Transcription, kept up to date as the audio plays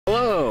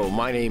Hello,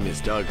 my name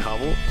is Doug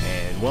Hubble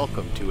and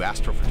welcome to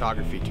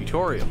Astrophotography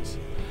Tutorials.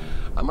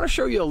 I'm going to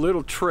show you a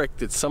little trick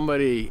that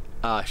somebody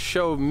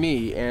showed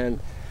me.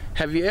 And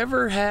have you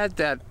ever had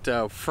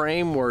that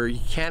frame where you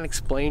can't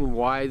explain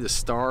why the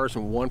stars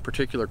in one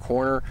particular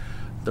corner,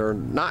 they're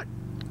not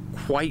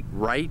quite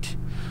right?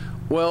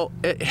 Well,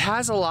 it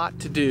has a lot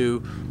to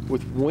do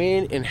with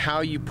when and how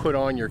you put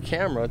on your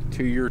camera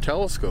to your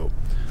telescope.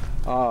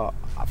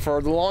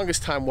 For the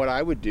longest time, what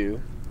I would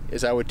do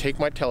is I would take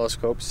my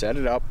telescope, set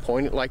it up,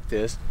 point it like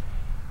this,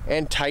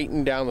 and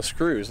tighten down the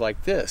screws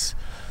like this.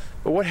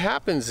 But what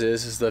happens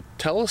is the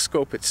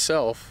telescope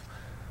itself,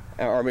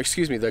 or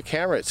excuse me, the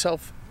camera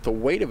itself, the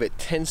weight of it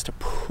tends to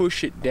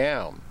push it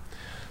down.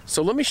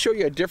 So let me show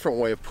you a different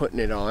way of putting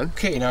it on.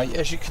 Okay, now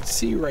as you can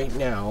see right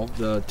now,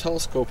 the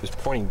telescope is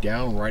pointing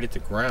down right at the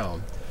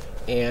ground.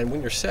 And when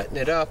you're setting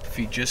it up, if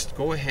you just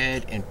go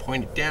ahead and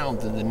point it down,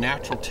 then the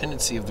natural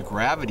tendency of the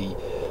gravity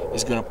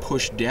is going to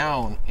push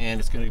down, and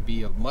it's going to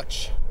be a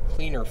much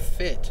cleaner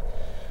fit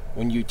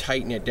when you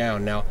tighten it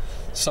down. Now,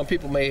 some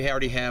people may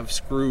already have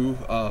screw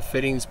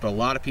fittings, but a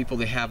lot of people,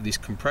 they have these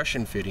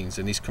compression fittings.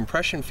 And these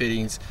compression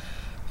fittings,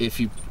 if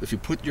you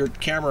put your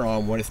camera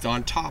on when it's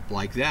on top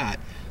like that,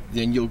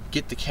 then you'll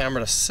get the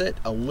camera to sit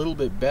a little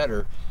bit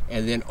better,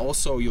 and then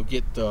also you'll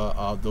get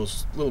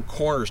those little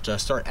corners to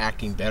start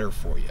acting better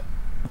for you.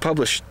 I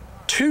publish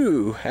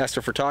 2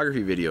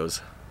 astrophotography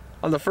videos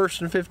on the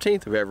 1st and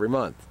 15th of every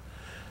month.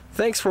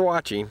 Thanks for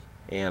watching,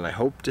 and I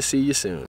hope to see you soon.